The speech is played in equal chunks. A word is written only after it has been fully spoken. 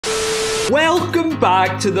Welcome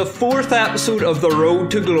back to the 4th episode of The Road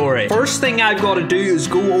to Glory. First thing I've got to do is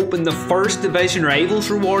go open the first Division Rivals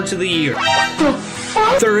rewards of the year.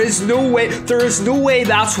 There is no way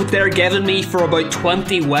that's what they're giving me for about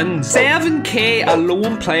 20 wins. 7k a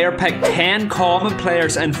lone player pick, 10 common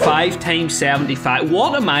players, and 5 times 75.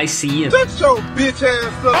 What am I seeing? That's so bitch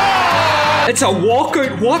ass up. It's a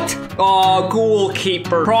walkout. What? Oh,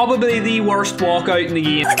 goalkeeper. Probably the worst walkout in the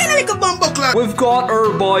game. We've got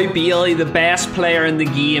our boy Bailey, the best player in the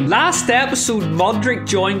game. Last episode, Modric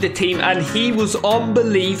joined the team and he was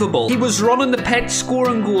unbelievable. He was running the pitch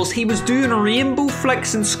scoring goals. He was doing rainbow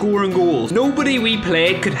flicks and scoring goals. Nobody we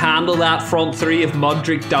played could handle that front three of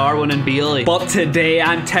Modric, Darwin and Bailey. But today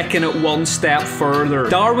I'm taking it one step further.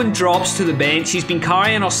 Darwin drops to the bench. He's been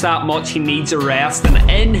carrying us that much he needs a rest, and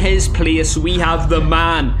in his place we have the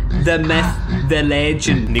man, the myth, the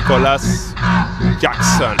legend, Nicolas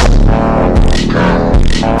JACKson.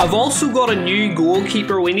 I've also got a new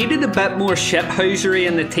goalkeeper. We needed a bit more shiphousery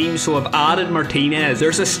in the team, so I've added Martinez.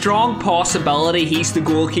 There's a strong possibility he's the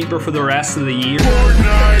goalkeeper for the rest of the year.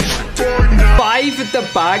 5 at the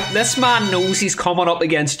back. This man knows he's coming up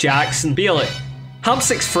against Jackson. Bailey.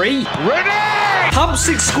 Hamsik's free. Ready!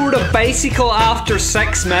 Hamsik scored a bicycle after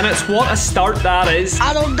 6 minutes. What a start that is.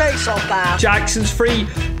 I don't think so, pal. Jackson's free.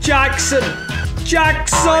 Jackson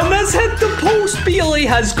has hit the post. Bailey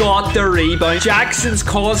has got the rebound. Jackson's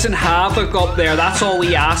causing havoc up there. That's all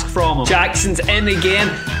we ask from him. Jackson's in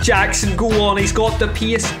again. Jackson, go on. He's got the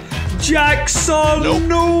pace. Jackson! Nope.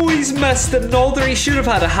 No, he's missed another. He should have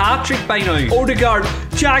had a hat-trick by now. Odegaard.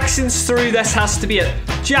 Jackson's through. This has to be it.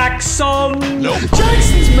 Jackson! Nope.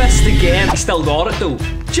 Jackson's missed again. He still got it though.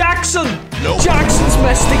 Jackson! Nope. Jackson's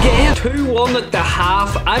missed again. 2-1 at the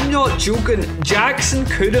half. I'm not joking. Jackson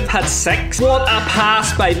could have had 6. What a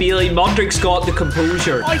pass by Bailey. Modric's got the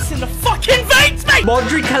composure. Ice in the fucking veins, mate!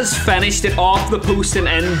 Modric has finished it off the post and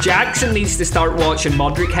in. Jackson needs to start watching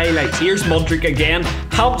Modric highlights. Here's Modric again.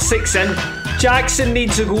 Hamsik's in. Jackson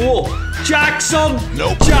needs a goal. Jackson!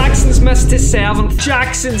 Nope. Jackson's missed his 7th.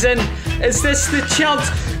 Jackson's in. Is this the chance?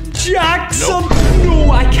 Jackson! Nope.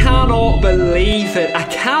 No, I cannot believe it. I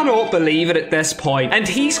cannot believe it at this point. And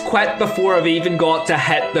he's quit before I've even got to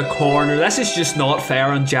hit the corner. This is just not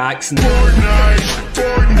fair on Jackson.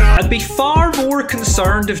 I'd be far more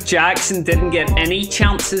concerned if Jackson didn't get any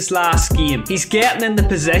chances last game. He's getting in the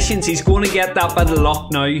positions. He's going to get that bit of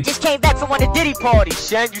luck now. Just came back from one of Diddy parties,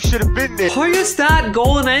 son. You should have been there. How is that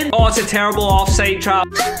going in? Oh, it's a terrible offside trap.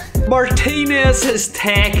 Martinez has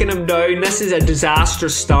taken him down. This is a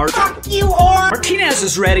disastrous start. Fuck you, whore! Martinez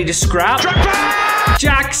is ready to scrap.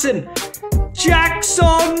 Jackson!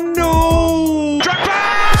 Jackson, no!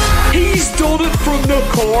 He's done it from the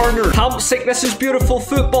corner. Hamsik, this is beautiful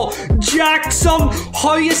football. Jackson,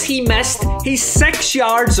 how has he missed? He's 6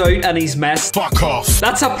 yards out and he's missed. Fuck off.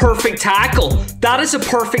 That's a perfect tackle. That is a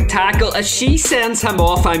perfect tackle. If she sends him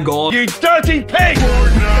off, I'm gone. You dirty pig!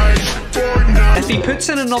 If he puts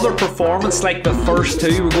in another performance like the first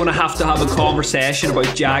 2, we're going to have a conversation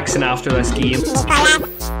about Jackson after this game.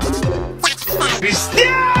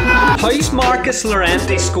 How's Marcus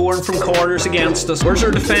Llorente scoring from corners against us? Where's our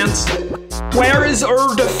defence? Where is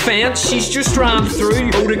our defence? She's just ran through.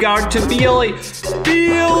 Odegaard to Bailey.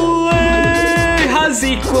 Bailey has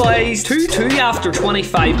equalised. 2-2 after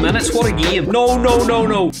 25 minutes. What a game. No.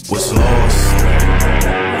 What's lost?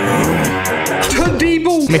 To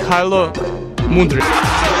Debo. Mikhailo Mudryk.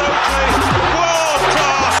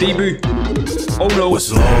 Debo. Oh no. What's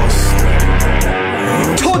lost?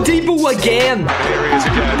 Debo again! There he is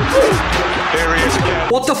again. There he is again.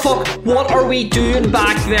 What the fuck? What are we doing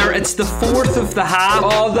back there? It's the 4th of the half.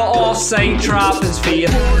 Oh, the offside trap is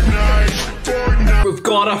failed. We've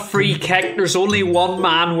got a free kick. There's only one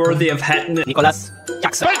man worthy of hitting it. Nicolas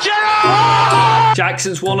JACKson.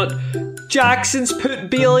 Jackson's won it. Jackson's put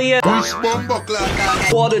Bailey in.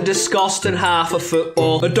 What a disgusting half of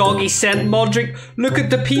football. A doggy sent Modric. Look at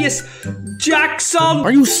the pace. Jackson!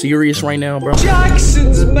 Are you serious right now, bro?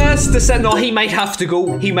 Jackson's missed the set. No, he might have to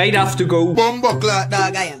go. He might have to go. Dog,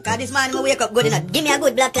 I am. Cause this man will wake up good enough. Give me a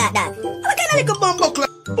good blood clot, dog. What kind of like a bumbo clot?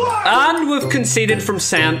 And we've conceded from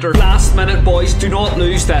centre. Last minute, boys. Do not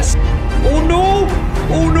lose this. Oh no!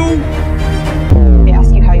 Oh no! They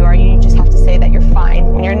ask you how you are, you just have to say that you're fine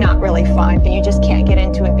when you're not really fine, but you just can't get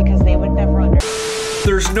into it because they would never understand.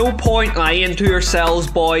 There's no point lying to yourselves,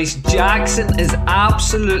 boys. Jackson is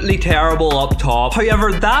absolutely terrible up top.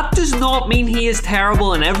 However, that does not mean he is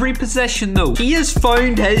terrible in every position though. He has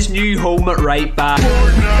found his new home at right back.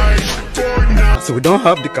 So we don't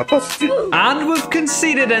have the capacity. And we've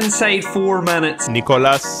conceded inside 4 minutes.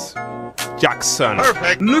 Nicolas JACKson.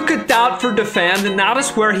 Perfect. Look at that for defending. That is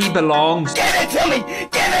where he belongs. Give it to me! Give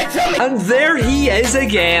it to me! And there he is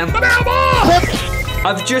again.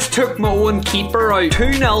 I've just took my own keeper out.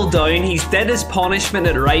 2-0 down. He's did his punishment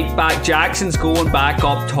at right back. Jackson's going back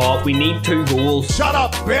up top. We need 2 goals. Shut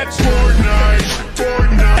up, bitch.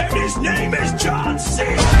 Fortnite. His name is John C.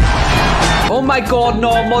 Oh my god, no,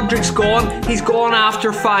 Mudrik's gone. He's gone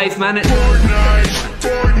after 5 minutes.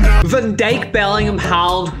 Van Dijk, Bellingham,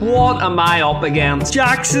 Haaland. What am I up against?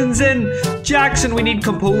 Jackson's in. Jackson, we need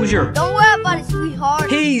composure. Don't worry about it, sweetheart.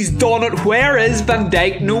 He's done it. Where is Van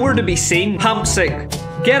Dijk? Nowhere to be seen. Hamsik.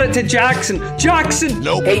 Get it to Jackson. Jackson!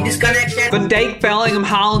 Nope. Hey, disconnection. Van Dijk, Bellingham,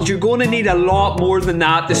 Haaland. You're going to need a lot more than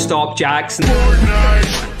that to stop Jackson.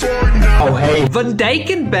 Oh, hey. Van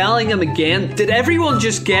Dijk and Bellingham again. Did everyone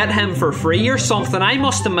just get him for free or something? I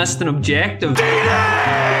must have missed an objective.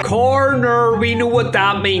 Corner. We know what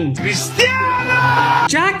that means.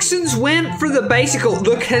 Jackson's went for the bicycle.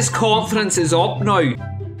 Look, his confidence is up now.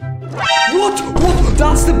 What? What?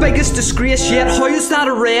 That's the biggest disgrace yet. How is that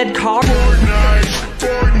a red card?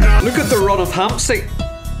 Look at the run of Hamsik.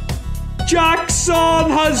 Jackson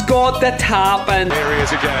has got the tap in. There he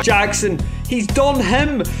is again. Jackson, he's done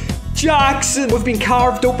him. Jackson, we've been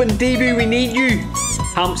carved open. DB, we need you.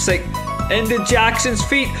 Hamsik into Jackson's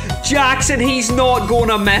feet. Jackson, he's not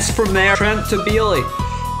gonna miss from there. Trent to Bailey.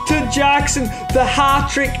 To Jackson, the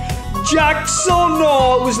hat-trick. Jackson,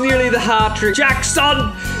 oh, it was nearly the hat-trick.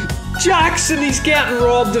 Jackson! Jackson, he's getting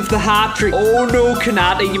robbed of the hat-trick. Oh no,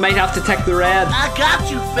 Kanati, you might have to take the red. I got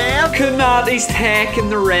you, fam. Kanati's taking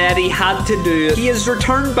the red. He had to do it. He has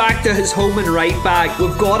returned back to his home and right back.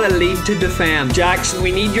 We've got a lead to defend. Jackson,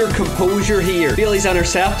 we need your composure here. Bailey's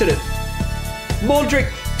intercepted it. Mudryk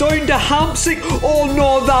down to Hamsik. Oh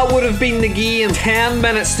no, that would have been the game. 10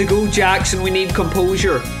 minutes to go, Jackson. We need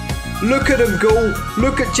composure. Look at him go.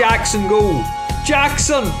 Look at Jackson go.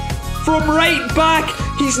 Jackson from right back.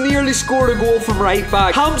 He's nearly scored a goal from right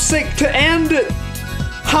back. Hamsik to end it.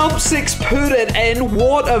 Hamsik's put it in.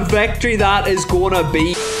 What a victory that is gonna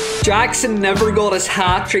be. Jackson never got his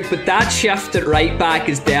hat-trick, but that shift at right back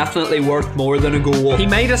is definitely worth more than a goal. He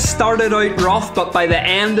might have started out rough, but by the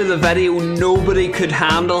end of the video, nobody could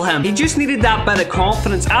handle him. He just needed that bit of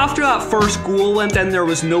confidence. After that first goal went in, there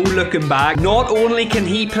was no looking back. Not only can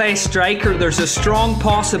he play striker, there's a strong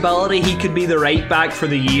possibility he could be the right back for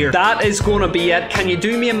the year. That is going to be it. Can you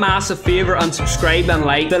do me a massive favour and subscribe and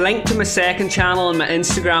like? The link to my second channel and my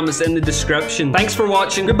Instagram is in the description. Thanks for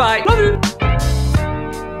watching. Goodbye. Love you.